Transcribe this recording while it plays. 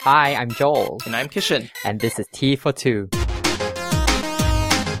Hi, I'm Joel. And I'm Kishan. And this is Tea for Two.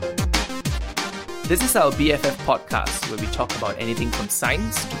 This is our BFF podcast where we talk about anything from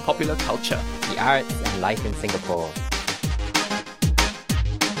science to popular culture, the arts and life in Singapore.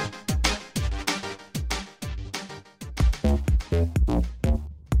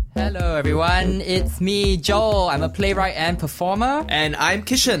 Hello everyone, it's me, Joel. I'm a playwright and performer. And I'm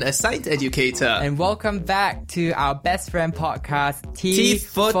Kishan, a science educator. And welcome back to our best friend podcast, Tea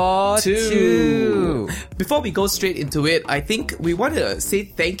for Two. Before we go straight into it, I think we want to say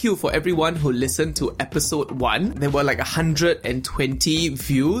thank you for everyone who listened to episode 1. There were like 120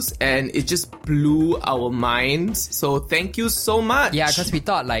 views and it just blew our minds. So thank you so much. Yeah, because we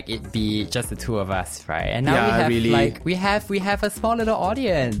thought like it'd be just the two of us, right? And now we have a small little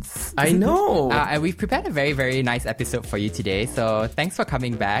audience. I know. And we've prepared a very, very nice episode for you today. So thanks for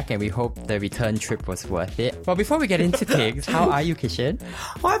coming back, and we hope the return trip was worth it. Well, before we get into things, how are you, Kishan?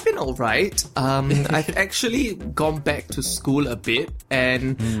 Well, I've been alright. I've actually gone back to school a bit,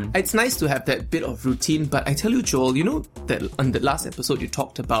 and it's nice to have that bit of routine. But I tell you, Joel, you know that on the last episode you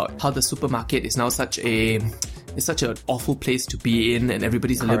talked about how the supermarket is now such an awful place to be in, and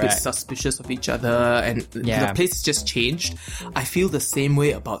everybody's a little bit suspicious of each other, and the place has just changed. I feel the same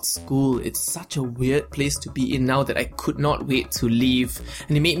way about school. It's such a weird place to be in now that I could not wait to leave,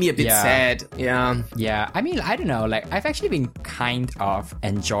 and it made me a bit sad. Yeah. I mean, I don't know, like I've actually been kind of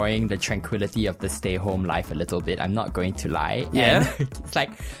enjoying the tranquility of the stay-home life a little bit. I'm not going to lie. Yeah. And it's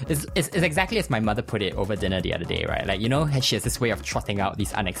like it's exactly as my mother put it over dinner the other day, right? Like, you know, she has this way of trotting out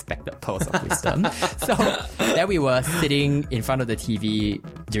these unexpected pearls of wisdom. So there we were sitting in front of the TV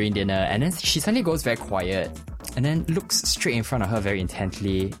during dinner, and then she suddenly goes very quiet and then looks straight in front of her very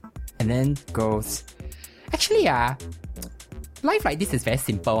intently and then goes, actually, life like this is very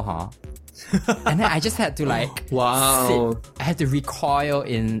simple, huh? And then I just had to like wow. I had to recoil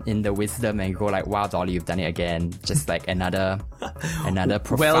in the wisdom and go like, wow, Dolly, you've done it again. Just like another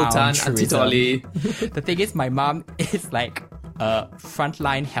profound well done, truism. Auntie Dolly. The thing is, my mom is like a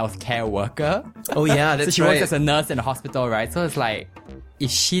frontline healthcare worker. Oh yeah, that's so she right. works as a nurse in a hospital, right? So it's like,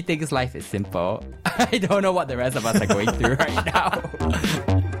 if she thinks life is simple, I don't know what the rest of us are going through right now.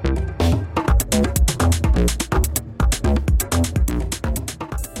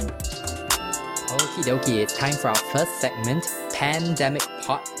 Okie dokie, it's time for our first segment, Pandemic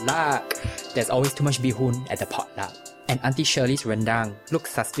Potluck. There's always too much bihun at the potluck. And Auntie Shirley's rendang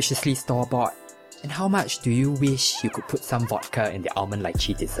looks suspiciously store-bought. And how much do you wish you could put some vodka in the almond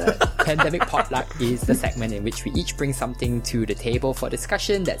lychee dessert? Pandemic Potluck is the segment in which we each bring something to the table for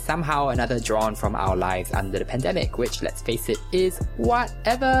discussion that's somehow or another drawn from our lives under the pandemic, which, let's face it, is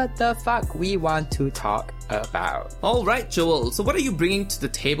whatever the fuck we want to talk about. Alright, Joel, so what are you bringing to the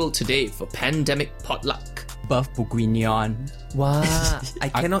table today for Pandemic Potluck? Beef bourguignon. Wow, I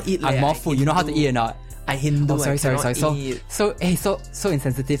cannot eat like more food. You know how to eat or not? I Hindu. Oh, sorry. So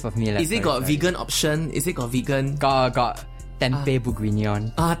insensitive of me. Is it got vegan option? Is it got vegan? Got tempeh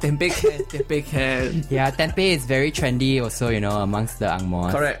bourguignon. Tempeh can. Yeah, tempeh is very trendy also, you know, amongst the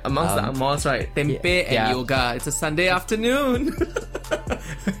Angmos. Correct, amongst the Angmos, right? Tempeh and yoga. It's a Sunday afternoon.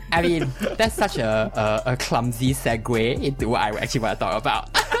 I mean, that's such a clumsy segue into what I actually want to talk about.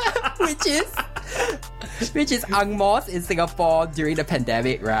 Which is Angmos in Singapore during the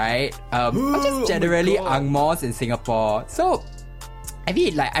pandemic, right? Or just generally Angmos in Singapore. So, I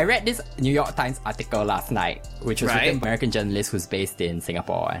mean, like, I read this New York Times article last night, which was written by an American journalist who's based in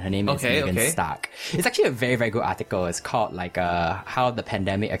Singapore, and her name is Megan Stark. It's actually a very, very good article. It's called, like, how the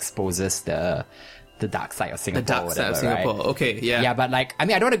pandemic exposes the dark side of Singapore. The dark side of Singapore, right? Okay, yeah. Yeah, but, like, I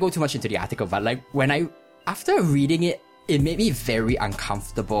mean, I don't want to go too much into the article, but, like, after reading it, it made me very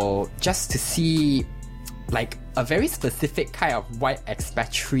uncomfortable just to see like a very specific kind of white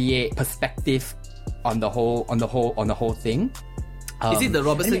expatriate perspective on the whole thing. Is it the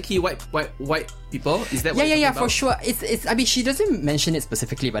Robertson Quay white people? Is that what you're talking about? For sure. It's I mean, she doesn't mention it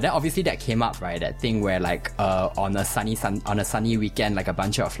specifically, but then obviously that came up, right? That thing where like on a sunny weekend, like a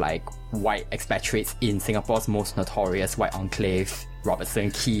bunch of like white expatriates in Singapore's most notorious white enclave,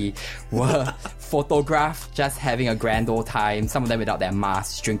 Robertson Quay, were photographed just having a grand old time, some of them without their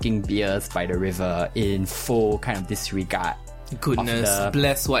masks, drinking beers by the river in full kind of disregard. Goodness,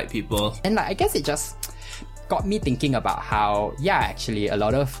 bless white people. And like, I guess it just got me thinking about how, actually a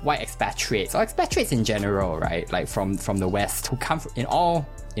lot of white expatriates, or expatriates in general, right, like from the West, who come in all,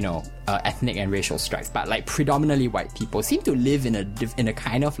 you know, ethnic and racial stripes, but like predominantly white people, seem to live in a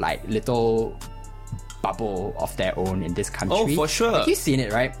kind of like little bubble of their own in this country. Oh, for sure. Like, you've seen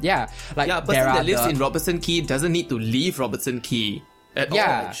it, right? Yeah. Like, a person that lives in Robertson Quay doesn't need to leave Robertson Quay. at all,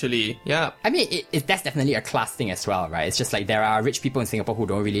 actually. Yeah. I mean, that's definitely a class thing as well, right? It's just like there are rich people in Singapore who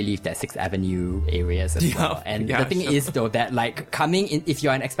don't really leave their 6th Avenue areas as well. And the thing is, though, that like coming in, if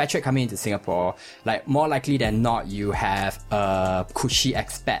you're an expatriate coming into Singapore, like more likely than not, you have a cushy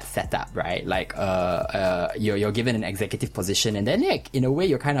expat setup, right? Like, you're given an executive position, and then like in a way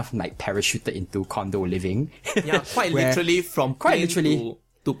you're kind of like parachuted into condo living. Yeah, quite literally from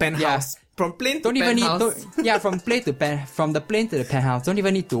to penthouse. From plane to penthouse. From the plane to the penthouse. Don't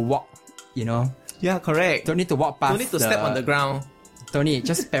even need to walk, you know. Yeah, correct. Don't need to walk past. Don't need to step on the ground. Don't need,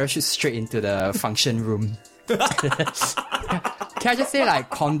 just parachute straight into the function room. Can I just say, like,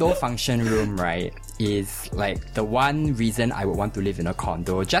 condo function room, right, is like the one reason I would want to live in a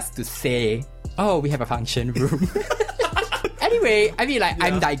condo, just to say, oh, we have a function room. Anyway, I mean, like,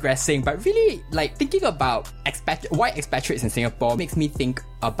 I'm digressing, but really, like, thinking about white expatriates in Singapore makes me think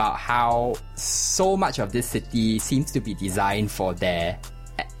about how so much of this city seems to be designed for their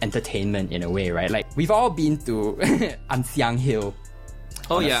entertainment in a way, right? Like, we've all been to Ann Siang Hill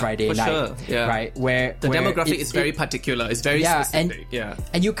on a Friday night, sure. Yeah. Right? Where demographic is very particular, it's very specific.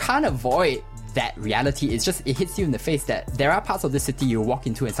 And you can't avoid that reality. It's just, it hits you in the face that there are parts of the city you walk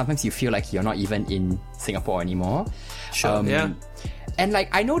into and sometimes you feel like you're not even in Singapore anymore. Sure, And like,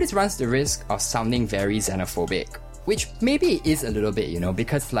 I know this runs the risk of sounding very xenophobic, which maybe it is a little bit, you know,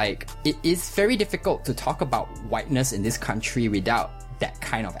 because like, it is very difficult to talk about whiteness in this country without that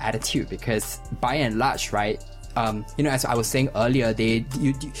kind of attitude, because by and large, right, you know, as I was saying earlier, they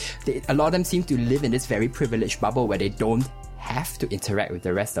a lot of them seem to live in this very privileged bubble where they don't have to interact with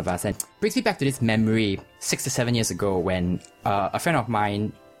the rest of us. And brings me back to this memory 6 to 7 years ago when a friend of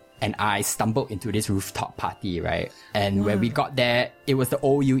mine and I stumbled into this rooftop party, right? And when we got there, it was the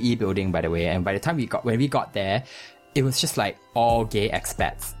OUE building, by the way. And by the time when we got there, it was just like all gay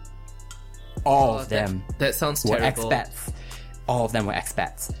expats. All of them. That sounds were terrible. Expats. All of them were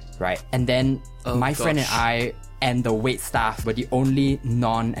expats, right? And then my friend and I and the wait staff were the only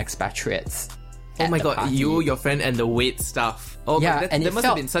non-expatriates. Oh my god, party. you, your friend, and the wait staff. Oh yeah, god, that must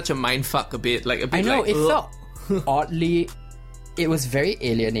have been such a mindfuck a bit. Like, a bit. I know, like, it felt oddly, it was very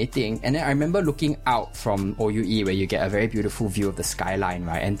alienating. And then I remember looking out from OUE where you get a very beautiful view of the skyline,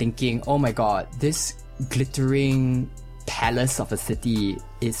 right? And thinking, oh my god, this glittering palace of a city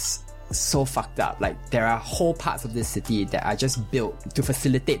is so fucked up. Like, there are whole parts of this city that are just built to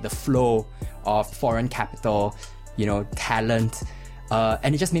facilitate the flow of foreign capital, you know, talent.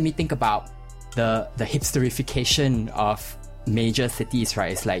 And it just made me think about the hipsterification of major cities,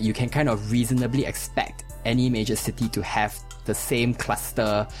 right? It's like you can kind of reasonably expect any major city to have the same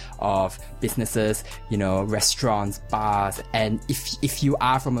cluster of businesses, you know, restaurants, bars, and if you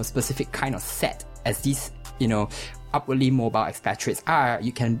are from a specific kind of set, as these, you know, upwardly mobile expatriates are,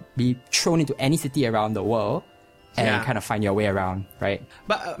 you can be thrown into any city around the world and kind of find your way around, right?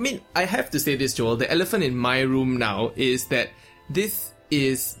 But I mean, I have to say this, Joel, the elephant in my room now is that this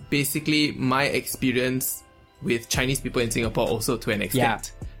is basically my experience with Chinese people in Singapore also, to an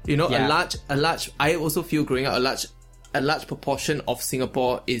extent. You know, a large, I also feel growing up, a large proportion of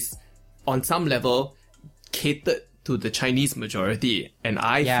Singapore is on some level catered to the Chinese majority, and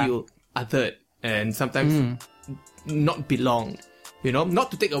I feel othered and sometimes not belong. You know, not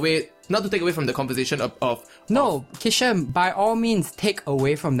to take away from the conversation of no, Kishan, by all means take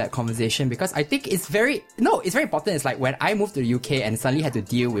away from that conversation, because I think it's very important. It's like when I moved to the UK and suddenly had to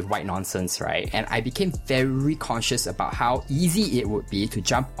deal with white nonsense, right? And I became very conscious about how easy it would be to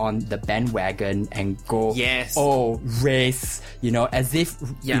jump on the bandwagon and go, oh, race, you know, as if,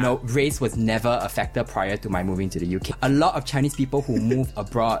 you know, race was never a factor prior to my moving to the UK. A lot of Chinese people who move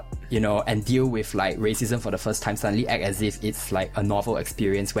abroad, you know, and deal with like racism for the first time suddenly act as if it's like a novel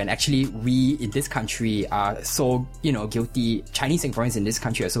experience, when actually we in this country are so, you know, guilty. Chinese Singaporeans in this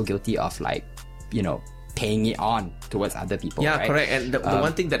country are so guilty of like, you know, paying it on towards other people. Yeah, right? correct. And the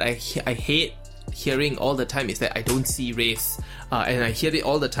one thing that I hate hearing all the time is that I don't see race, and I hear it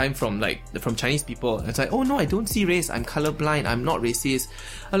all the time from Chinese people. It's like, oh no, I don't see race, I'm colorblind, I'm not racist.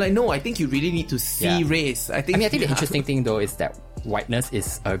 I'm like, no, I think you really need to see race. I think the interesting thing though is that whiteness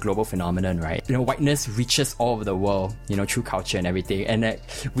is a global phenomenon, right? You know, whiteness reaches all over the world, you know, through culture and everything, and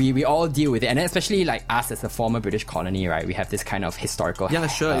we all deal with it. And then especially like us as a former British colony, right? We have this kind of historical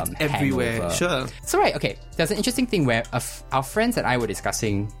it's everywhere. Hangover. Sure. So right, okay, there's an interesting thing where our friends and I were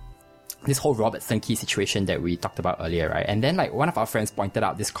discussing this whole Robert Senkey situation that we talked about earlier, right? And then like one of our friends pointed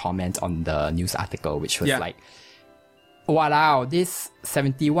out this comment on the news article, which was like, wow, this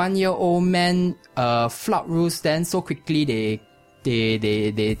 71-year-old man flout rules, then so quickly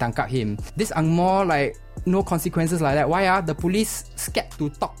they tangkap him. This Angmo, like, no consequences like that. Why are the police scared to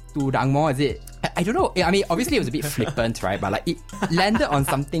talk to the Angmo, is it? I don't know. I mean, obviously it was a bit flippant, right? But like it landed on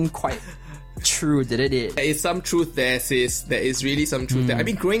something quite true, didn't it? There is some truth there, sis. There is really some truth there. I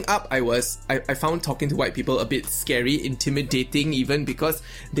mean, growing up, I found talking to white people a bit scary, intimidating even, because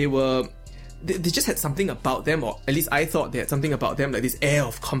they just had something about them, or at least I thought they had something about them, like this air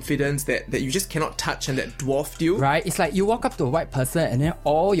of confidence that you just cannot touch and that dwarfed you. Right? It's like you walk up to a white person and then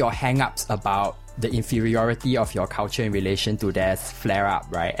all your hang-ups about the inferiority of your culture in relation to theirs flare up,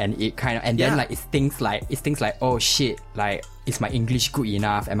 right? And it kind of, and then like it's things like, oh shit, like, is my English good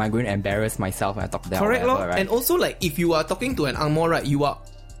enough? Am I going to embarrass myself when I talk to them? Correct, whatever, right? And also, like, if you are talking to an Angmo, right, you are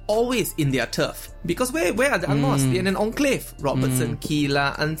always in their turf. Because where are the Angmos? They're in an enclave. Robertson Quay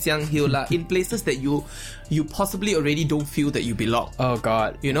la, Ann Siang Hill la, in places that you possibly already don't feel that you belong. Oh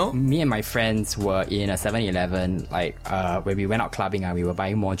god. You know? Me and my friends were in a 7-Eleven, like, when we went out clubbing, we were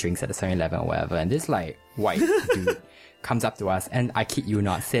buying more drinks at the 7-Eleven or whatever, and this, like, white dude comes up to us, and I kid you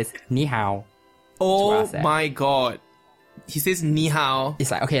not, says, ni hao. Oh my god. He says ni hao.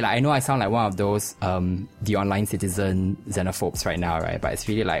 It's like, okay, like, I know I sound like one of those the online citizen xenophobes right now, right? But it's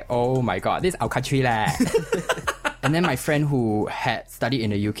really like, oh my god, this is our country leh. And then my friend who had studied in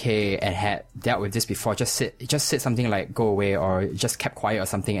the UK and had dealt with this before just said something like, go away, or just kept quiet or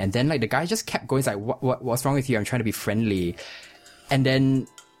something. And then like the guy just kept going, it's like, what's wrong with you? I'm trying to be friendly. And then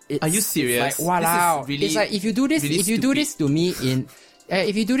are you serious? It's like, wow. Really, it's like, if you do this to me in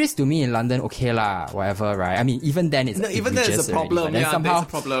if you do this to me in London, okay lah, whatever, right? I mean, even then it's even then it's a problem. Already, somehow, there's a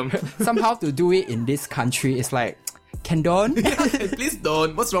problem. Somehow to do it in this country, it's like, don't. Please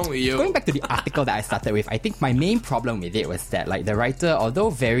don't. What's wrong with you? Going back to the article that I started with, I think my main problem with it was that, like, the writer, although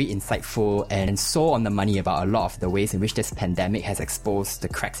very insightful and so on the money about a lot of the ways in which this pandemic has exposed the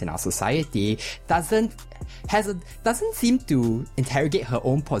cracks in our society, doesn't seem to interrogate her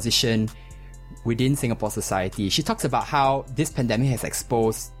own position within Singapore society. She talks about how this pandemic has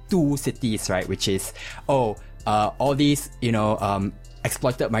exposed two cities, right? Which is, all these,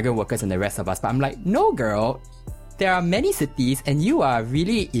 exploited migrant workers and the rest of us. But I'm like, no, girl. There are many cities, and you are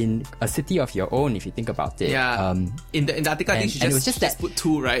really in a city of your own if you think about it. Yeah. In the article, I think she just put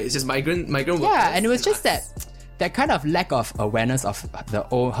two, right? It's just migrant workers. Yeah, and it was just that kind of lack of awareness of her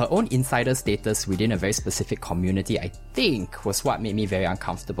own insider status within a very specific community, I think, was what made me very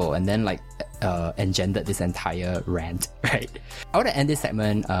uncomfortable, and then engendered this entire rant, right? I want to end this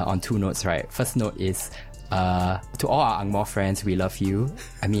segment on two notes, right? First note is, to all our Angmo friends, we love you.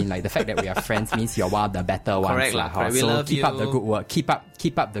 I mean, like, the fact that we are friends means you're one of the better ones. Correct, correct. So keep up the good work. Keep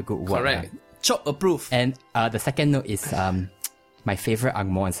up the good work. Correct. Chop approve. And the second note is my favorite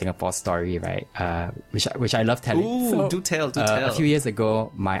Angmo in Singapore story, right? Which I love telling. Ooh, do tell. A few years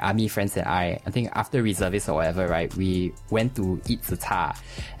ago, my army friends and I think after reservists or whatever, right, we went to eat zi cha.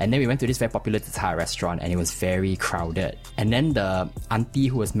 And then we went to this very popular zi cha restaurant, and it was very crowded. And then the auntie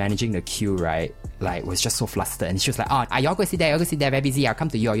who was managing the queue, right, like, was just so flustered. And she was like, y'all go sit there, very busy. I'll come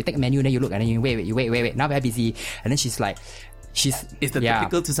to you. You take a menu, then you look, and then you wait. Now very busy. And then she's like, it's the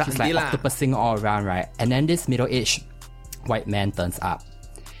typical zi cha auntie, she's like octopusing all around, right? And then this middle-aged white man turns up,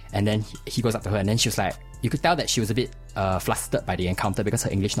 and then he goes up to her, and then she was like, you could tell that she was a bit flustered by the encounter because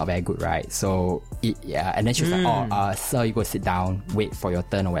her English not very good, right? So and then she was like, sir, you go sit down, wait for your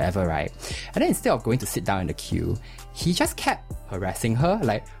turn or whatever, right? And then instead of going to sit down in the queue, he just kept harassing her,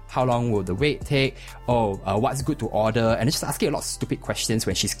 like, how long will the wait take? What's good to order? And just asking a lot of stupid questions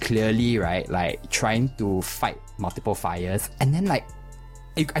when she's clearly, right, like, trying to fight multiple fires. And then, like,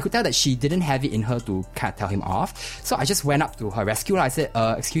 I could tell that she didn't have it in her to kind of tell him off. So I just went up to her rescue. I said,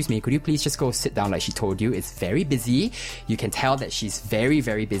 excuse me, could you please just go sit down like she told you? It's very busy. You can tell that she's very,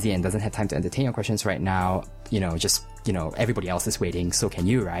 very busy and doesn't have time to entertain your questions right now. Everybody else is waiting. So can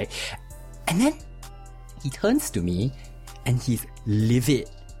you, right? And then he turns to me and he's livid,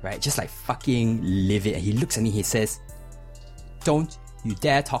 right? Just like fucking livid. And he looks at me, he says, don't you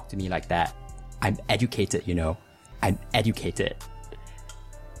dare talk to me like that. I'm educated, I'm educated.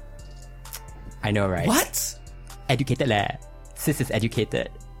 I know, right? What? Educated leh. Sis is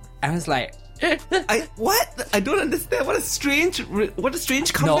educated. I was like, what? I don't understand. What a strange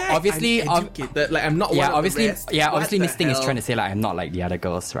comeback. No, obviously, I'm educated. Like, I'm not one of the rest. Yeah, obviously Miss Ting is trying to say, like, I'm not like the other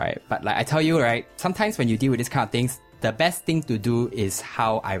girls, right? But, like, I tell you, right, sometimes when you deal with this kind of things, the best thing to do is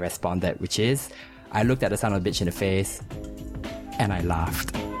how I responded, which is, I looked at the son of a bitch in the face and I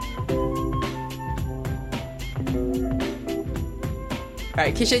laughed.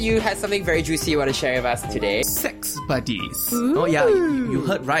 Alright, Kishan, you had something very juicy you want to share with us today. Sex buddies. Ooh. Oh yeah, you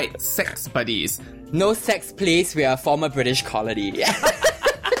heard right. Sex buddies. No sex, please. We are a former British colony.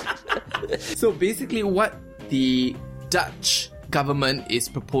 So basically what the Dutch government is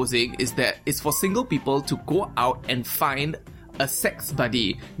proposing is that it's for single people to go out and find a sex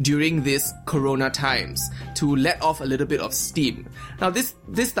buddy during this corona times to let off a little bit of steam. Now this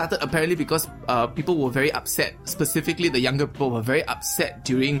started apparently because people were very upset, specifically the younger people were very upset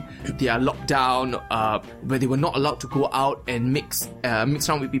during their lockdown where they were not allowed to go out and mix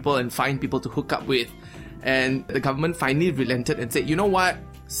around with people and find people to hook up with. And the government finally relented and said, you know what,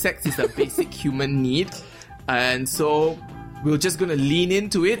 sex is a basic human need, and so we're just going to lean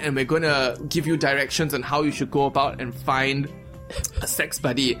into it and we're going to give you directions on how you should go about and find a sex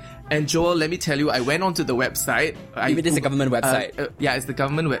buddy. And Joel, let me tell you, I went onto the website. Maybe this is a government website. Yeah, it's the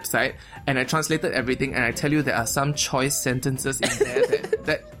government website. And I translated everything, and I tell you there are some choice sentences in there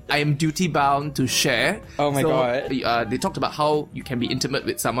that I am duty bound to share. Oh my God. They talked about how you can be intimate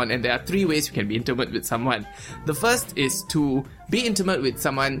with someone, and there are 3 ways you can be intimate with someone. The first is to be intimate with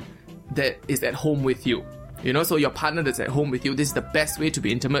someone that is at home with you. You know, so your partner that's at home with you, this is the best way to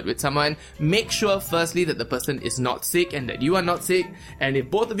be intimate with someone. Make sure, firstly, that the person is not sick and that you are not sick. And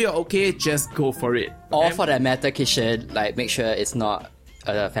if both of you are okay, just go for it. Or for that matter, Kishan, like, make sure it's not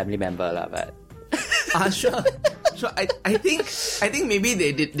a family member, but... Sure. I think maybe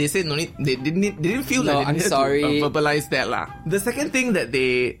they said no need, they didn't feel like they needed to verbalize that lah. The second thing that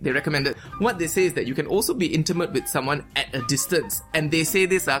they recommended, what they say is that you can also be intimate with someone at a distance, and they say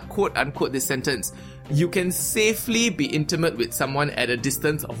this quote unquote this sentence: you can safely be intimate with someone at a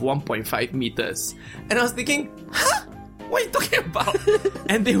distance of 1.5 meters. And I was thinking, huh? What are you talking about?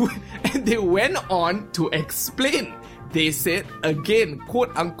 and they went on to explain. They said, again,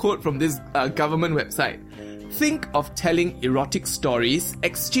 quote unquote from this government website, think of telling erotic stories,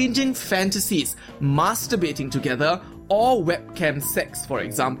 exchanging fantasies, masturbating together, or webcam sex, for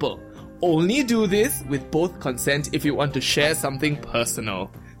example. Only do this with both consent if you want to share something personal.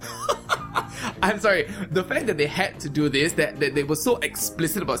 I'm sorry, the fact that they had to do this, that they were so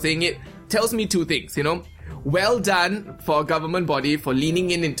explicit about saying it, tells me 2 things, you know. Well done for a government body for leaning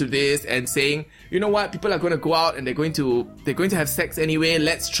into this and saying, you know what, people are going to go out and they're going to have sex anyway.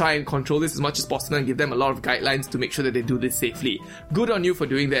 Let's try and control this as much as possible and give them a lot of guidelines to make sure that they do this safely. Good on you for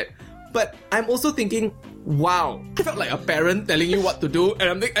doing that. But I'm also thinking, wow, I felt like a parent telling you what to do,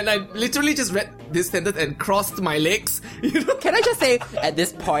 and I literally just read this sentence and crossed my legs. You know? Can I just say at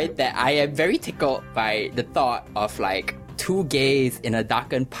this point that I am very tickled by the thought of like 2 gays in a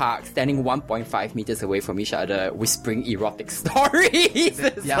darkened park standing 1.5 meters away from each other whispering erotic stories.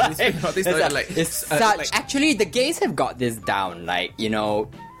 Whispering erotic stories. Actually, the gays have got this down. Like, you know,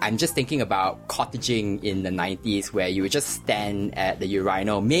 I'm just thinking about cottaging in the 90s where you would just stand at the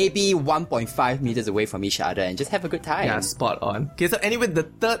urinal, maybe 1.5 meters away from each other and just have a good time. Yeah, spot on. Okay, so anyway, the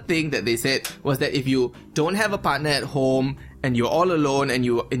third thing that they said was that if you don't have a partner at home and you're all alone and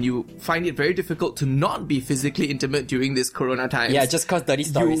you find it very difficult to not be physically intimate during this corona times. Yeah, just because dirty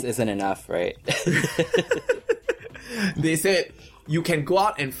stories isn't enough, right? They said you can go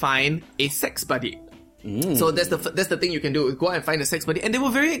out and find a sex buddy. So that's the thing you can do. Go out and find a sex buddy, and they were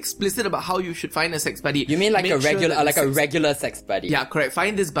very explicit about how you should find a sex buddy. You mean like a regular sex buddy? Yeah, correct.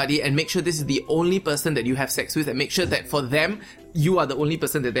 Find this buddy and make sure this is the only person that you have sex with, and make sure that for them you are the only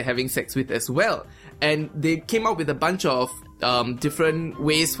person that they're having sex with as well. And they came up with a bunch of different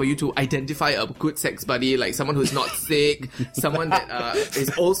ways for you to identify a good sex buddy, like someone who's not sick, someone that is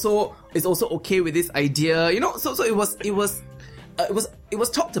also okay with this idea. You know, so it was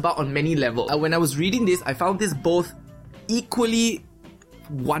talked about on many levels. When I was reading this, I found this both equally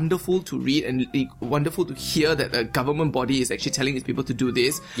wonderful to read and wonderful to hear that a government body is actually telling these people to do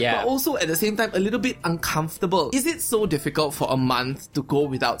this. Yeah. But also at the same time a little bit uncomfortable. Is it so difficult for a month to go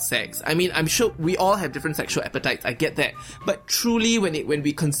without sex? I mean, I'm sure we all have different sexual appetites. I get that. But truly, when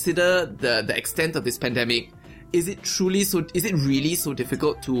we consider the extent of this pandemic, is it really so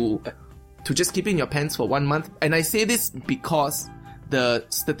difficult to just keep in your pants for 1 month? And I say this because the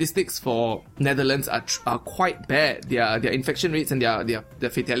statistics for Netherlands are quite bad. Their infection rates and their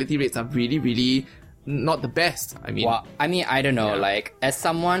fatality rates are really, really not the best. I mean, I don't know. Yeah. Like, as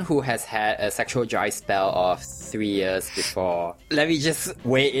someone who has had a sexual dry spell of 3 years before, let me just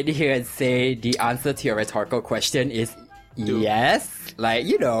weigh in here and say the answer to your rhetorical question is yes. Like,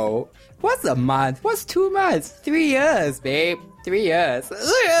 you know, what's a month? What's 2 months? 3 years, babe. 3 years.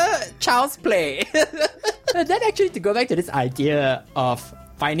 Child's play. And then actually, to go back to this idea of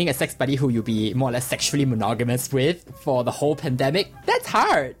finding a sex buddy who you'll be more or less sexually monogamous with for the whole pandemic, that's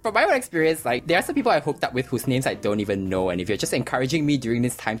hard. From my own experience, like, there are some people I've hooked up with whose names I don't even know, and if you're just encouraging me during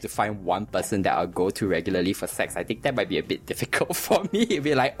this time to find one person that I'll go to regularly for sex, I think that might be a bit difficult for me. It'd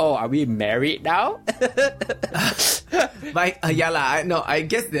be like, oh, are we married now? But I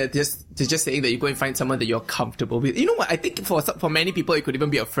guess they're just saying that you go and find someone that you're comfortable with. You know what? I think for many people, it could even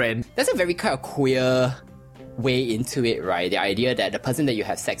be a friend. That's a very kind of queer way into it, right? The idea that the person that you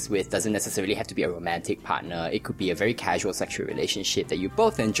have sex with doesn't necessarily have to be a romantic partner. It could be a very casual sexual relationship that you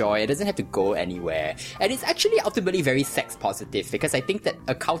both enjoy. It doesn't have to go anywhere. And it's actually ultimately very sex positive, because I think that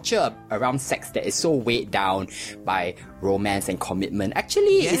a culture around sex that is so weighed down by romance and commitment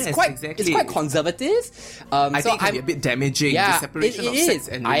actually is quite conservative. I think it can be a bit damaging. Yeah, the separation of sex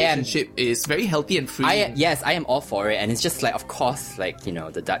and relationship is very healthy and free. Yes, I am all for it. And it's just like, of course, like, you know,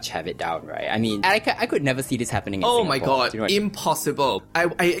 the Dutch have it down, right? I mean, I could never see this happening in Singapore. Oh my god, impossible.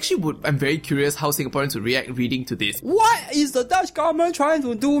 I'm very curious how Singaporeans would react reading to this. What is the Dutch government trying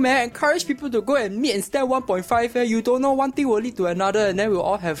to do, man? Encourage people to go and meet and stand 1.5, eh? You don't know, one thing will lead to another, and then we'll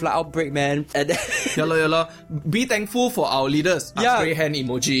all have like outbreak, man. And Yalla. Be thankful for our leaders. Spray hand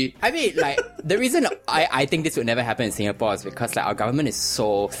emoji. I mean, like, the reason I think this would never happen in Singapore is because like our government is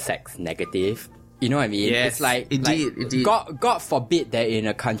so sex negative. You know what I mean? Yes, it's like, indeed. God forbid that in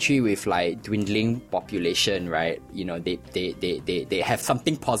a country with like dwindling population, right? You know, they have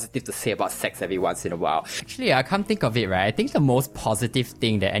something positive to say about sex every once in a while. Actually, I can't think of it, right? I think the most positive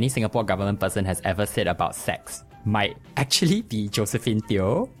thing that any Singapore government person has ever said about sex might actually be Josephine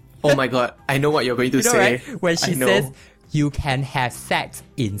Teo. Oh my god, I know what you're going to say. Right? When she says, you can have sex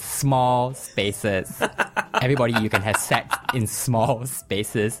in small spaces. Everybody, you can have sex in small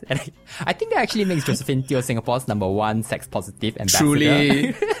spaces. And I think that actually makes Josephine Teo Singapore's #1 sex positive ambassador.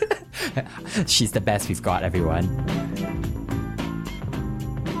 Truly. She's the best we've got, everyone.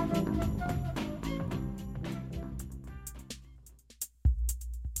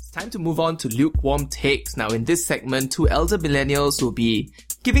 Time to move on to lukewarm takes. Now, in this segment, two elder millennials will be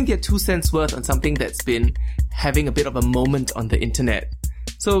giving their 2 cents worth on something that's been having a bit of a moment on the internet.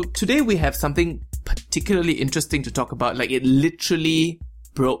 So today we have something particularly interesting to talk about. Like, it literally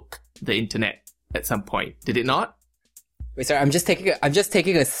broke the internet at some point. Did it not? Wait, sorry, I'm just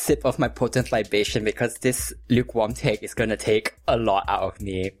taking a sip of my potent libation because this lukewarm take is gonna take a lot out of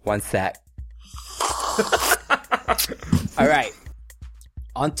me. One sec. Alright.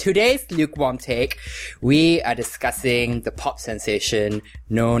 On today's lukewarm take, we are discussing the pop sensation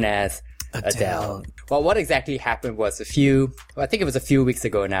known as Adele. Well, what exactly happened was I think it was a few weeks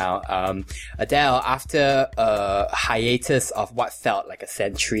ago now, Adele, after a hiatus of what felt like a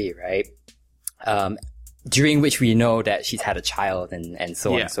century, right? During which we know that she's had a child and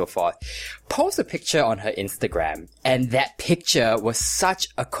so on and so forth, post a picture on her Instagram. And that picture was such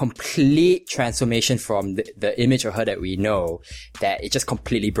a complete transformation from the image of her that we know that it just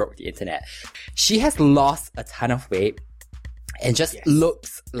completely broke the internet. She has lost a ton of weight and just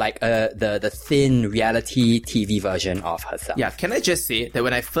looks like the thin reality TV version of herself. Yeah, can I just say that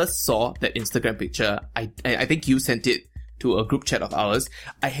when I first saw that Instagram picture, I think you sent it to a group chat of ours,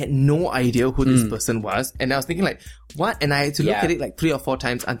 I had no idea who this person was. And I was thinking like, what? And I had to look at it like 3 or 4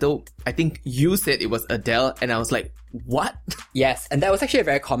 times until I think you said it was Adele. And I was like, what? Yes. And that was actually a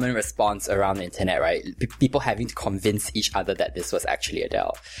very common response around the internet, right? People having to convince each other that this was actually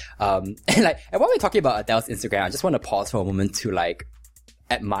Adele. And while we're talking about Adele's Instagram, I just want to pause for a moment to like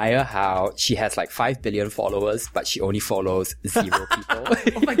admire how she has like 5 billion followers, but she only follows 0 people.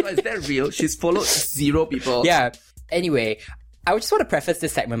 Oh my god, is that real? She's followed 0 people. Yeah. Anyway, I just want to preface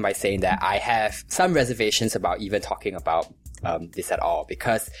this segment by saying that I have some reservations about even talking about this at all,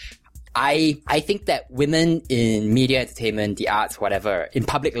 because I think that women in media, entertainment, the arts, whatever, in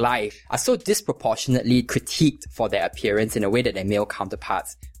public life are so disproportionately critiqued for their appearance in a way that their male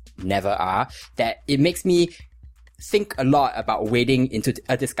counterparts never are, that it makes me think a lot about wading into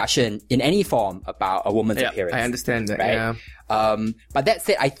a discussion in any form about a woman's appearance. I understand that, right? yeah. But that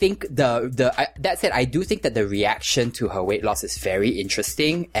said, I think I do think that the reaction to her weight loss is very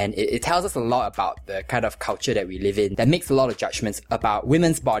interesting, and it tells us a lot about the kind of culture that we live in that makes a lot of judgments about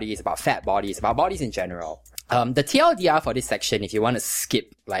women's bodies, about fat bodies, about bodies in general. The TLDR for this section, if you want to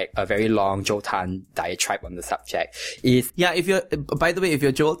skip like a very long Joel Tan diatribe on the subject, is... Yeah, by the way, if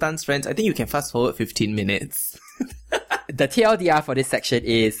you're Joel Tan's friends, I think you can fast forward 15 minutes. The TLDR for this section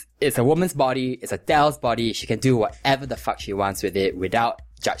is, it's a woman's body, it's Adele's body, she can do whatever the fuck she wants with it without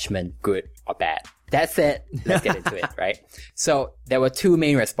judgment, good or bad. That said, let's get into it, right? So there were 2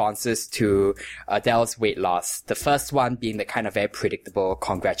 main responses to Adele's weight loss. The first one being the kind of very predictable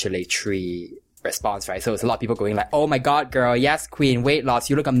congratulatory response, right? So it's a lot of people going like, oh my god, girl, yes, queen, weight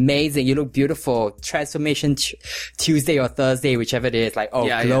loss, you look amazing, you look beautiful, transformation Tuesday or Thursday, whichever it is, like,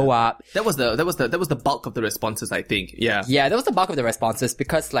 glow up. That was the bulk of the responses, I think. Yeah, that was the bulk of the responses,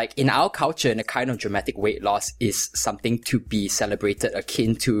 because like in our culture, the kind of dramatic weight loss is something to be celebrated,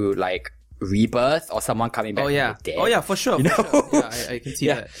 akin to like rebirth or someone coming back from the dead. Oh yeah, for sure. You know? For sure. Yeah, I can see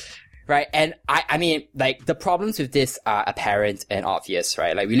that. Right. And I mean, like, the problems with this are apparent and obvious,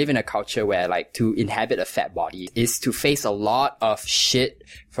 right? Like, we live in a culture where, like, to inhabit a fat body is to face a lot of shit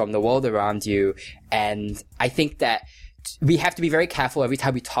from the world around you. And I think that we have to be very careful every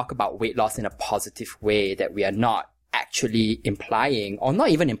time we talk about weight loss in a positive way, that we are not actually implying, or not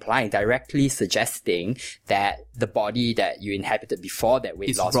even implying, directly suggesting that the body that you inhabited before that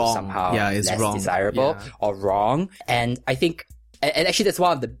weight loss was somehow less desirable or wrong. And I think, and actually that's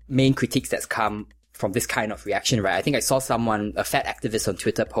one of the main critiques that's come from this kind of reaction, right? I think I saw someone, a fat activist on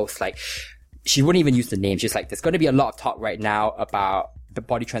Twitter, post like, she wouldn't even use the name. She's like, there's going to be a lot of talk right now about the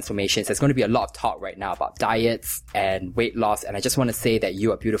body transformations. There's going to be a lot of talk right now about diets and weight loss. And I just want to say that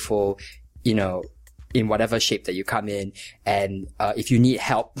you are beautiful, you know, in whatever shape that you come in. And, if you need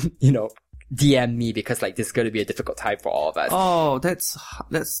help, you know, DM me, because like this is going to be a difficult time for all of us. Oh, that's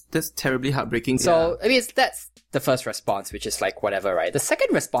terribly heartbreaking. So, I mean, that's the first response, which is like, whatever, right? The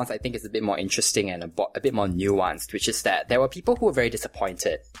second response, I think, is a bit more interesting and a bit more nuanced, which is that there were people who were very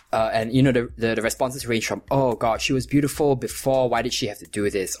disappointed. And, you know, the responses range from, oh God, she was beautiful before, why did she have to do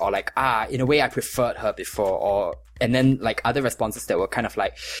this? Or like, in a way I preferred her before, or, and then like other responses that were kind of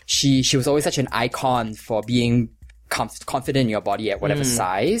like, she was always such an icon for being confident in your body at whatever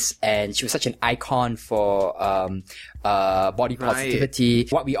size, and she was such an icon for body positivity.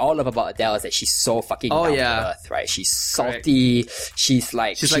 What we all love about Adele is that she's so fucking down to earth, right? She's salty. She's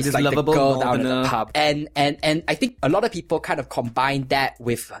like this lovable the girl down northerner. at the pub. And I think a lot of people kind of combine that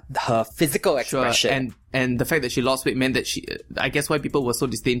with her physical expression. And the fact that she lost weight meant that I guess why people were so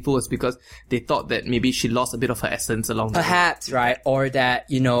disdainful is because they thought that maybe she lost a bit of her essence along the way. Perhaps, right? Or that,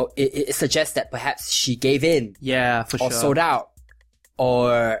 you know, it suggests that perhaps she gave in. Yeah, for sure. Or sold out.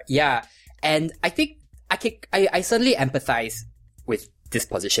 Or, yeah. And I think I certainly empathize with this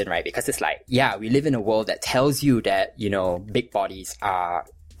position, right? Because it's like, yeah, we live in a world that tells you that, you know, big bodies are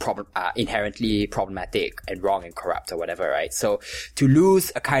inherently problematic and wrong and corrupt or whatever, right? So to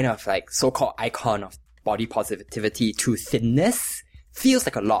lose a kind of like so-called icon of body positivity to thinness feels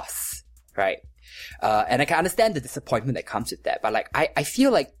like a loss, right? And I can understand the disappointment that comes with that, but like, I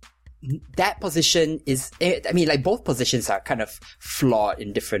feel like that position is, I mean, like, both positions are kind of flawed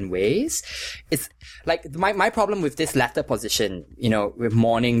in different ways. It's like, my problem with this latter position, you know, with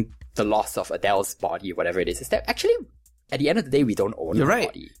mourning the loss of Adele's body, whatever it is that actually, at the end of the day, we don't own her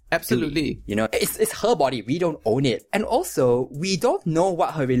body. Absolutely. You know, it's her body. We don't own it. And also, we don't know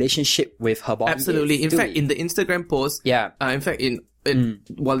what her relationship with her body Absolutely. is. In fact, in the Instagram post, in fact,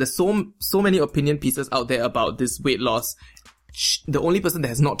 while there's so many opinion pieces out there about this weight loss, the only person that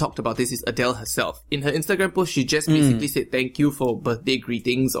has not talked about this is Adele herself. In her Instagram post, she just basically said thank you for birthday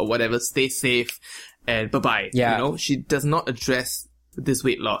greetings or whatever, stay safe, and bye-bye. Yeah. You know, she does not address this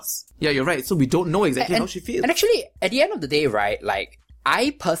weight loss. Yeah, you're right. So we don't know exactly how she feels. And actually, at the end of the day, right, like,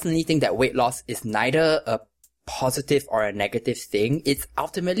 I personally think that weight loss is neither a positive or a negative thing. It's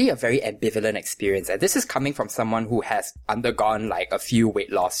ultimately a very ambivalent experience. And this is coming from someone who has undergone like a few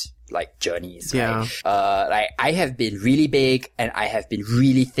weight loss like journeys, right? Like, I have been really big and I have been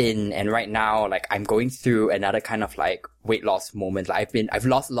really thin, and right now, like, I'm going through another kind of like weight loss moment. Like, I've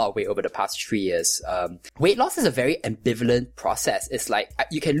lost a lot of weight over the past 3 years. Weight loss is a very ambivalent process. It's like,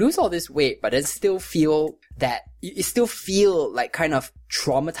 you can lose all this weight, but then still feel that you still feel like kind of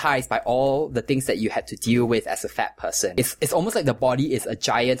traumatized by all the things that you had to deal with as a fat person. It's almost like the body is a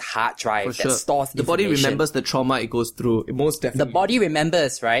giant hard drive that stores the body remembers the trauma it goes through. Most definitely. The body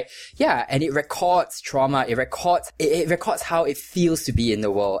remembers, right? Yeah, and it records trauma. It records how it feels to be in the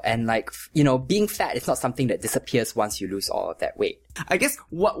world. And like, you know, being fat is not something that disappears once you lose all of that weight. I guess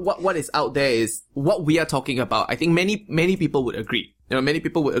what is out there is what we are talking about. I think many people would agree. You know, many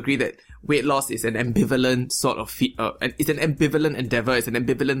people would agree that weight loss is an ambivalent sort of it's an ambivalent endeavor, it's an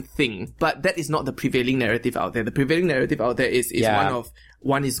ambivalent thing. But that is not the prevailing narrative out there. The prevailing narrative out there is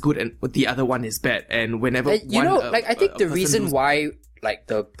one is good and the other one is bad. And whenever I think the reason why like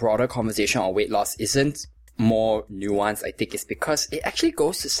the broader conversation on weight loss isn't more nuanced, I think, is because it actually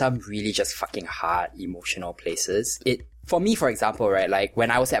goes to some really just fucking hard emotional places. For me, for example, right, like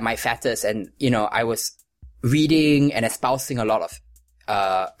when I was at my fattest and, you know, I was reading and espousing a lot of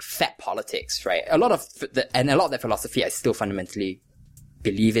fat politics, right? A lot of that philosophy I still fundamentally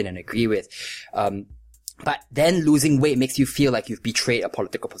believe in and agree with. But then losing weight makes you feel like you've betrayed a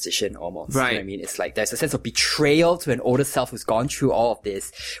political position almost. Right. You know what I mean? It's like there's a sense of betrayal to an older self who's gone through all of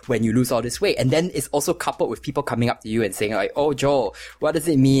this when you lose all this weight. And then it's also coupled with people coming up to you and saying like, oh, Joel, what does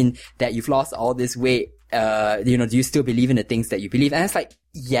it mean that you've lost all this weight? You know, do you still believe in the things that you believe? And it's like,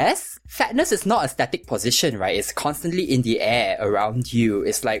 yes, fatness is not a static position, right? It's constantly in the air around you.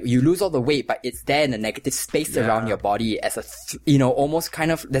 It's like you lose all the weight, but it's there in a negative space around your body as almost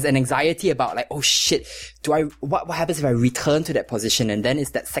kind of, there's an anxiety about like, oh shit, what happens if I return to that position? And then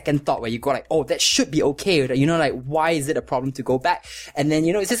it's that second thought where you go like, oh, that should be okay. Like, why is it a problem to go back? And then,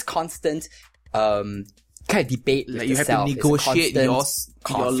 it's this constant, kind of debate with you have to negotiate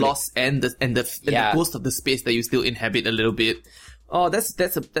your loss and the ghost of the space that you still inhabit a little bit. Oh, that's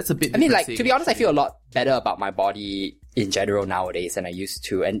a bit. I mean, like, to be honest, I feel a lot better about my body in general nowadays than I used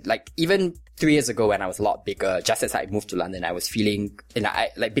to. And like, even 3 years ago when I was a lot bigger, just as I moved to London, I was feeling,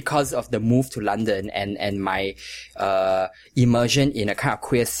 because of the move to London and my, immersion in a kind of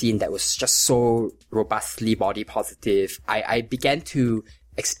queer scene that was just so robustly body positive, I began to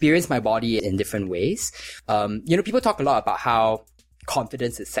experience my body in different ways. People talk a lot about how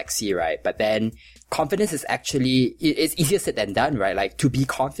confidence is sexy, right? But then confidence is actually, it's easier said than done, right? Like, to be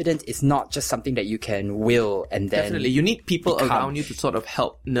confident is not just something that you can will and then definitely you need people around you to sort of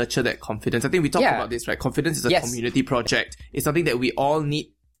help nurture that confidence. I think we talked about this, right? Confidence is a community project. It's something that we all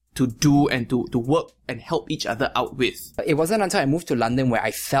need to do and to work and help each other out with. It wasn't until I moved to London where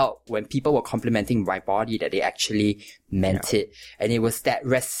I felt when people were complimenting my body that they actually meant it. And it was that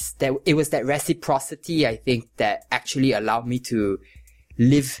reciprocity, I think, that actually allowed me to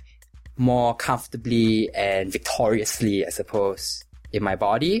live more comfortably and victoriously, I suppose, in my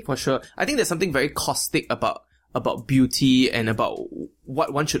body. For sure. I think there's something very caustic about beauty and about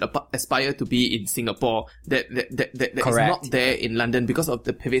what one should aspire to be in Singapore that is not there in London because of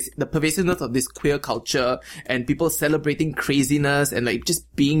the pervasiveness of this queer culture and people celebrating craziness and like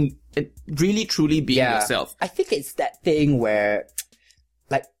just being, really truly being yourself. I think it's that thing where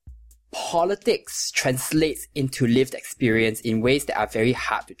like politics translates into lived experience in ways that are very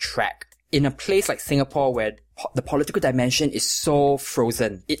hard to track. In a place like Singapore where the political dimension is so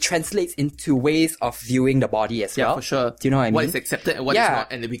frozen, it translates into ways of viewing the body as well. Yeah, for sure. Do you know what I mean? What is accepted and what is not,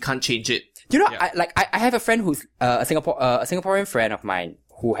 and we can't change it. I have a friend who's a Singaporean friend of mine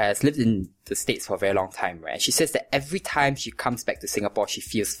who has lived in the States for a very long time, right? And she says that every time she comes back to Singapore, she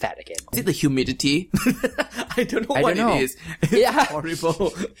feels fat again. Is it the humidity? I don't know what it is. It's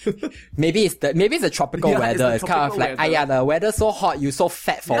horrible. Maybe it's the tropical weather. It's kind of like, the weather's so hot, you're so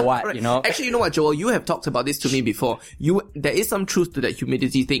fat for what, right. Actually, you know what, Joel? You have talked about this to me before. There is some truth to that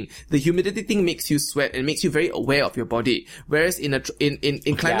humidity thing. The humidity thing makes you sweat and makes you very aware of your body. Whereas in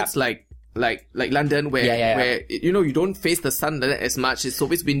climates like London where you don't face the sun as much, it's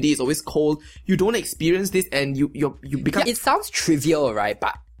always windy, it's always cold, you don't experience this and you become... It sounds trivial, right?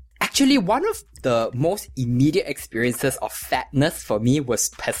 But actually one of the most immediate experiences of fatness for me was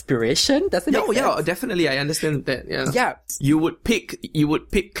perspiration. Does it make sense? Yeah, definitely. I understand that. Yeah. You would pick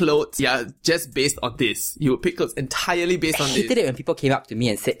clothes, just based on this. You would pick clothes entirely based on this. I hated it when people came up to me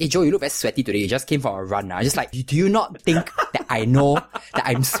and said, "Hey Joe, you look very sweaty today. You just came for a run now." I'm just like, do you not think that I know that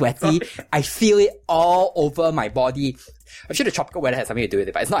I'm sweaty? I feel it all over my body. I'm sure the tropical weather has something to do with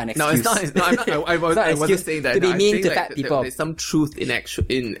it, but it's not an excuse. No, it's not. I wasn't saying that. To be mean to fat people. There's some truth in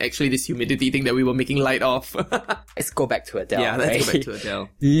actually this humidity thing that we were making light of. Let's go back to Adele. Yeah, let's go back to Adele.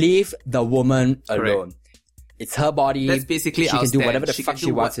 Leave the woman alone. Correct. It's her body. That's basically she can do whatever the fuck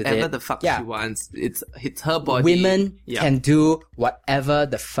she wants with it. Whatever the fuck she wants. It's her body. Women can do whatever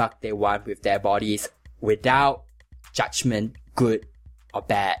the fuck they want with their bodies without judgment, good or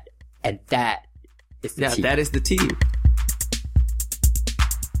bad. And that is the tea. Yeah, that is the tea.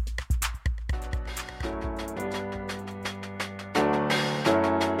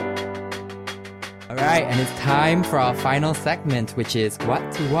 Alright, and it's time for our final segment, which is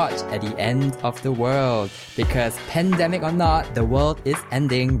what to watch at the end of the world. Because pandemic or not, the world is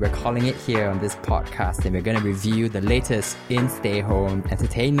ending. We're calling it here on this podcast, and we're going to review the latest in stay-home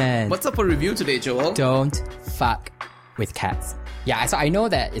entertainment. What's up for review today, Joel? Don't fuck with cats. Yeah, so I know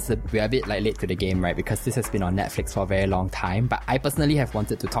that we're a bit like late to the game, right? Because this has been on Netflix for a very long time. But I personally have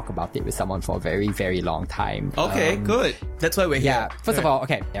wanted to talk about it with someone for a very, very long time. Okay, good. That's why we're here. Yeah, first of all,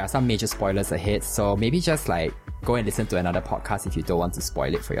 okay, there are some major spoilers ahead. So maybe just like go and listen to another podcast if you don't want to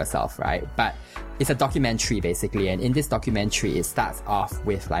spoil it for yourself, right? But it's a documentary basically. And in this documentary, it starts off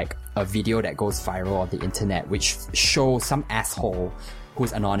with like a video that goes viral on the internet, which shows some asshole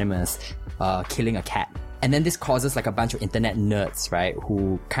who's anonymous, killing a cat. And then this causes like a bunch of internet nerds, right,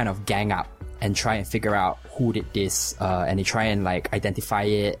 who kind of gang up and try and figure out who did this, and they try and like identify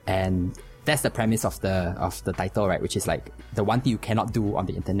it. And that's the premise of the title, right, which is like the one thing you cannot do on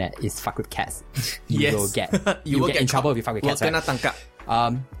the internet is fuck with cats. You will get in trouble if you fuck with cats, right?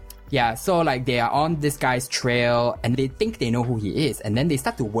 Yeah, so like they are on this guy's trail and they think they know who he is, and then they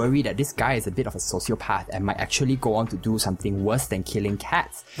start to worry that this guy is a bit of a sociopath and might actually go on to do something worse than killing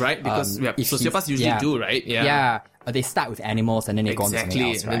cats. Right, because sociopaths usually do, right? Yeah. They start with animals and then they go on to something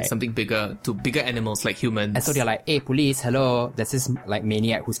else, and then something bigger, to bigger animals like humans. And so they're like, hey, police, hello, there's this like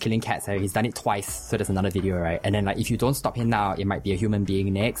maniac who's killing cats. He's done it twice, so there's another video, right? And then like, if you don't stop him now, it might be a human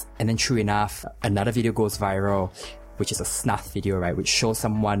being next. And then true enough, another video goes viral, which is a snuff video, right? Which shows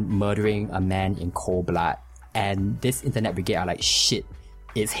someone murdering a man in cold blood. And this internet brigade are like, shit,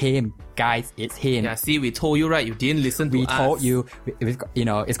 it's him. Guys, it's him. Yeah, see, we told you, right? You didn't listen to us. We told you. We've got,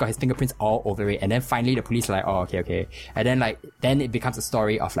 it's got his fingerprints all over it. And then finally the police are like, oh, okay. And then then it becomes a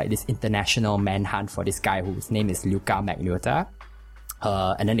story of like this international manhunt for this guy whose name is Luka Magnotta.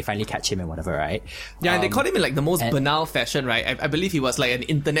 And then they finally catch him and whatever, right? Yeah, and they caught him in like the most banal fashion, right? I believe he was at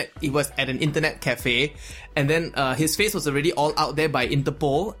an internet cafe, and then his face was already all out there by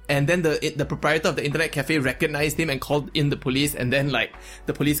Interpol, and then the proprietor of the internet cafe recognized him and called in the police, and then like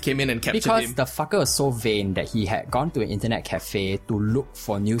the police came in and captured him. Because the fucker was so vain that he had gone to an internet cafe to look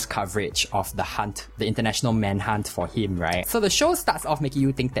for news coverage of the hunt, the international manhunt for him, right? So the show starts off making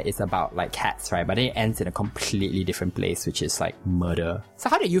you think that it's about like cats, right? But then it ends in a completely different place, which is like murder. So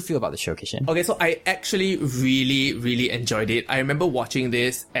how did you feel about the show, Kishan? Okay, so I actually really, really enjoyed it. I remember watching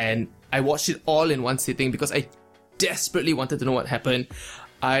this and I watched it all in one sitting because I desperately wanted to know what happened.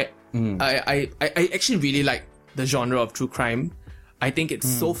 I actually really like the genre of true crime. I think it's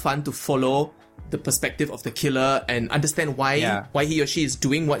so fun to follow the perspective of the killer and understand why he or she is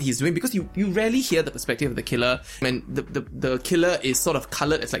doing what he's doing, because you rarely hear the perspective of the killer. And the killer is sort of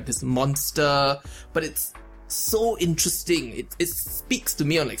colored as like this monster, but it's so interesting. It speaks to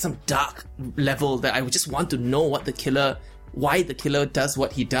me on like some dark level that I would just want to know why the killer does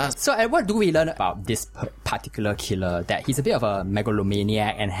what he does. So, and what do we learn about this particular killer? That he's a bit of a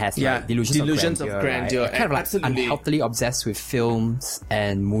megalomaniac and has like delusions of grandeur. Right? Kind of like unhealthily obsessed with films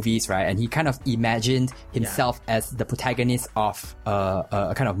and movies, right? And he kind of imagined himself as the protagonist of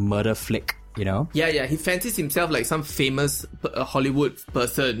a kind of murder flick. You know? Yeah, he fancies himself like some famous Hollywood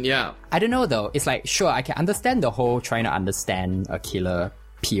person, yeah. I don't know though, it's like, sure, I can understand the whole trying to understand a killer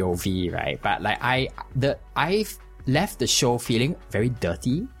POV, right? But like, I've left the show feeling very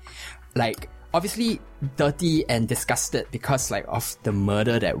dirty. Like, obviously dirty and disgusted because like of the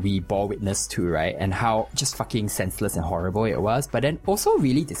murder that we bore witness to, right? And how just fucking senseless and horrible it was. But then also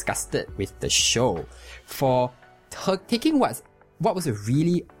really disgusted with the show for taking what was a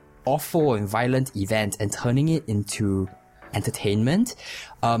really awful and violent event and turning it into entertainment.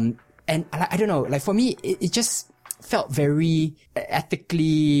 And I don't know, like for me, it just felt very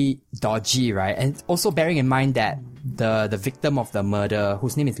ethically dodgy, right? And also bearing in mind that the victim of the murder,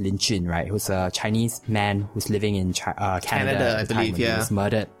 whose name is Lin Jun, right? Who's a Chinese man who's living in Canada, I believe, He was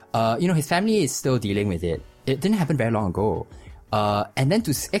murdered. His family is still dealing with it. It didn't happen very long ago. And then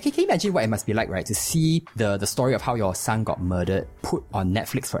can you imagine what it must be like, right? To see the story of how your son got murdered put on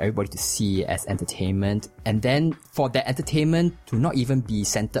Netflix for everybody to see as entertainment. And then for that entertainment to not even be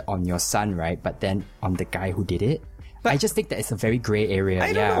centered on your son, right? But then on the guy who did it. But I just think that it's a very grey area.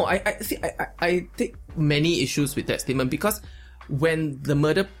 I don't know. I take many issues with that statement because when the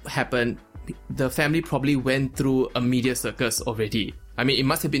murder happened, the family probably went through a media circus already. I mean, it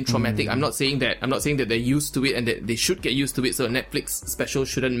must have been traumatic. I'm not saying that they're used to it and that they should get used to it. So a Netflix special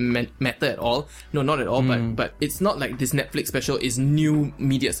shouldn't matter at all. No, not at all. But it's not like this Netflix special is new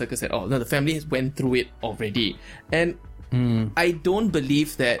media circus at all. No, the family has went through it already. And I don't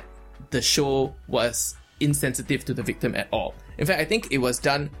believe that the show was insensitive to the victim at all. In fact, I think it was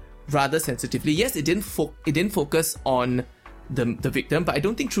done rather sensitively. Yes, it didn't focus on the victim, but I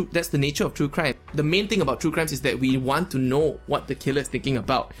don't think that's the nature of true crime. The main thing about true crimes is that we want to know what the killer is thinking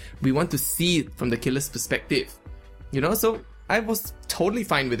about. We want to see it from the killer's perspective. So I was totally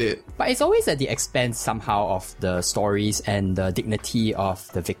fine with it. But it's always at the expense somehow of the stories and the dignity of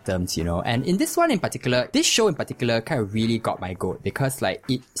the victims, And in this show in particular kind of really got my goat because like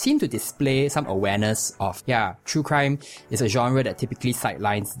it seemed to display some awareness of, true crime is a genre that typically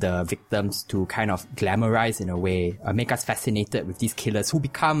sidelines the victims to kind of glamorize in a way, make us fascinated with these killers who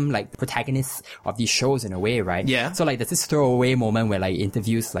become like the protagonists of these shows in a way, right? Yeah. So like there's this throwaway moment where like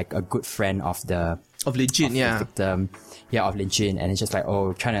interviews like a good friend of Lin Jun, the victim. Yeah, of Lin Jun, and it's just like,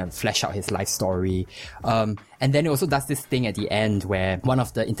 trying to flesh out his life story. And then it also does this thing at the end where one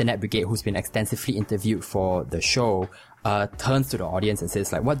of the internet brigade who's been extensively interviewed for the show, turns to the audience and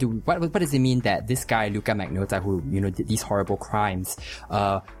says like, what does it mean that this guy, Luka Magnotta, who, did these horrible crimes,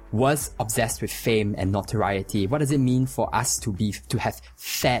 was obsessed with fame and notoriety? What does it mean for us to have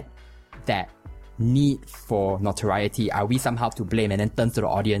fed that need for notoriety, are we somehow to blame? And then turns to the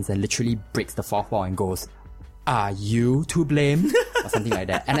audience and literally breaks the fourth wall and goes, are you to blame? Or something like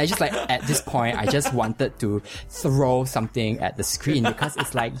that. And I just like, at this point, I just wanted to throw something at the screen because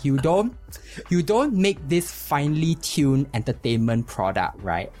it's like, you don't make this finely tuned entertainment product,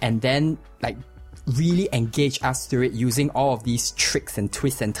 right? And then like really engage us through it using all of these tricks and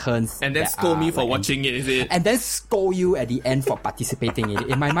twists and turns. And then scold me for watching it, is it? And then scold you at the end for participating in it.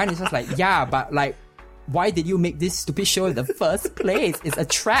 In my mind, it's just like, yeah, but like, why did you make this stupid show in the first place? It's a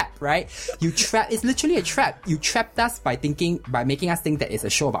trap, right? It's literally a trap. You trapped us by making us think that it's a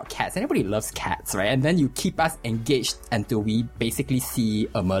show about cats. Everybody loves cats, right? And then you keep us engaged until we basically see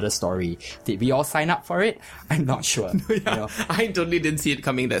a murder story. Did we all sign up for it? I'm not sure. Yeah, you know? I totally didn't see it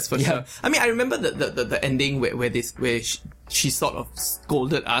coming, that's for sure. I mean, I remember the ending where she sort of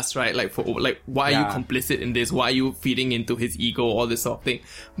scolded us, right? Like, why are you complicit in this? Why are you feeding into his ego? All this sort of thing.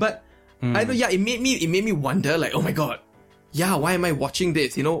 But I know, it made me wonder, like, oh my god, yeah, why am I watching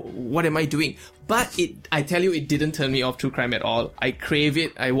this? You know, what am I doing? But I tell you, it didn't turn me off true crime at all. I crave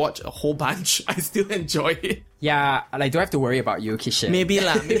it. I watch a whole bunch. I still enjoy it. Yeah, like, do I have to worry about you, Kishan? Maybe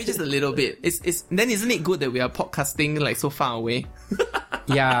just a little bit. Then isn't it good that we are podcasting like so far away?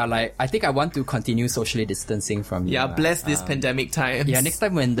 Yeah, like, I think I want to continue socially distancing from you. Yeah, bless this pandemic times. Yeah, next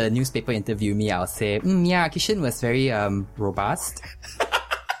time when the newspaper interview me, I'll say, yeah, Kishan was very robust.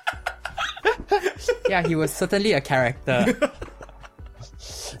 Yeah, he was certainly a character.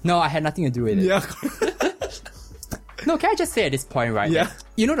 No, I had nothing to do with it. Yeah. No, can I just say at this point, right? Yeah.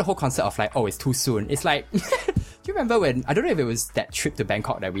 You know the whole concept of like, oh, it's too soon. It's like, do you remember when, I don't know if it was that trip to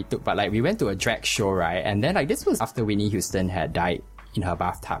Bangkok that we took, but like we went to a drag show, right? And then like this was after Whitney Houston had died in her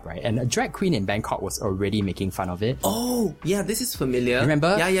bathtub, right? And a drag queen in Bangkok was already making fun of it. Oh, yeah, this is familiar.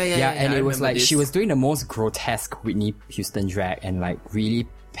 Remember? Yeah, and it was like, this. she was doing the most grotesque Whitney Houston drag and like really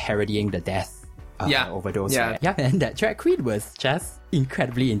parodying the death overdose. Yeah. Right? Yeah, and that drag queen was just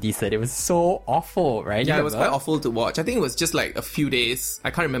incredibly indecent. It was so awful, right? Yeah, it was quite awful to watch. I think it was just like a few days.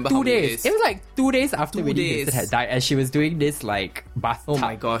 I can't remember how many days. It was like 2 days after Whitney Houston had died, and she was doing this like bathtub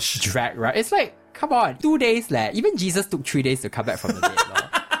drag, right? It's like, come on, 2 days leh. Even Jesus took 3 days to come back from the dead.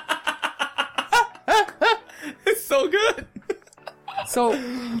 It's so good. So,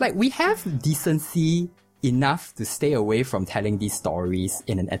 like, we have decency enough to stay away from telling these stories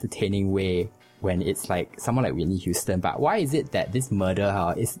in an entertaining way when it's like someone like Whitney Houston. But why is it that this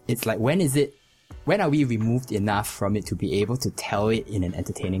murder, it's like, when are we removed enough from it to be able to tell it in an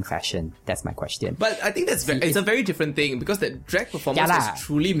entertaining fashion? That's my question. But I think it's a very different thing, because that drag performance was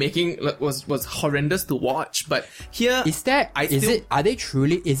truly was horrendous to watch. But here, is it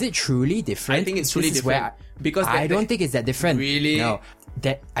truly different? I think it's truly different. Because I don't think it's that different. Really? No.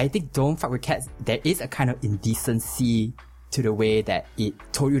 I think Don't Fuck With Cats, there is a kind of indecency to the way that it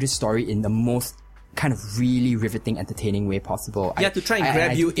told you the story in the most kind of really riveting, entertaining way possible. Yeah, to try and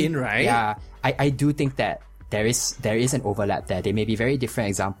grab you in, right? Yeah, I do think that there is an overlap there. They may be very different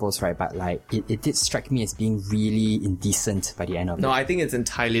examples, right? But like, it did strike me as being really indecent by the end of it. No, I think it's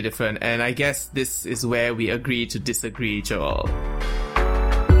entirely different. And I guess this is where we agree to disagree, Joel.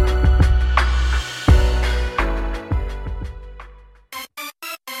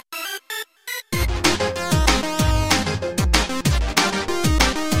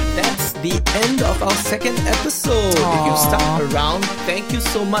 The end of our second episode. Aww. If you stuck around, thank you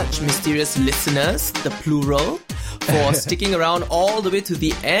so much, mysterious listeners, the plural, for sticking around all the way to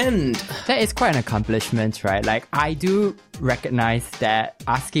the end. That is quite an accomplishment, right? Like, I do recognize that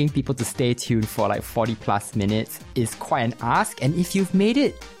asking people to stay tuned for like 40 plus minutes is quite an ask. And if you've made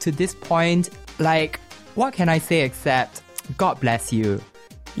it to this point, like, what can I say except God bless you?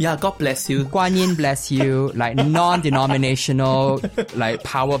 Yeah, God bless you. Guan Yin bless you. Like, non-denominational, like,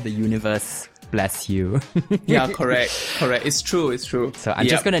 power of the universe bless you. Yeah, correct. It's true. So I'm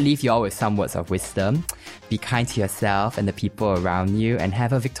just going to leave you all with some words of wisdom. Be kind to yourself and the people around you, and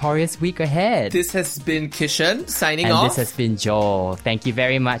have a victorious week ahead. This has been Kishan signing off. And this has been Joel. Thank you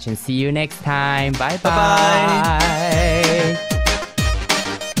very much, and see you next time. Bye-bye. Bye-bye.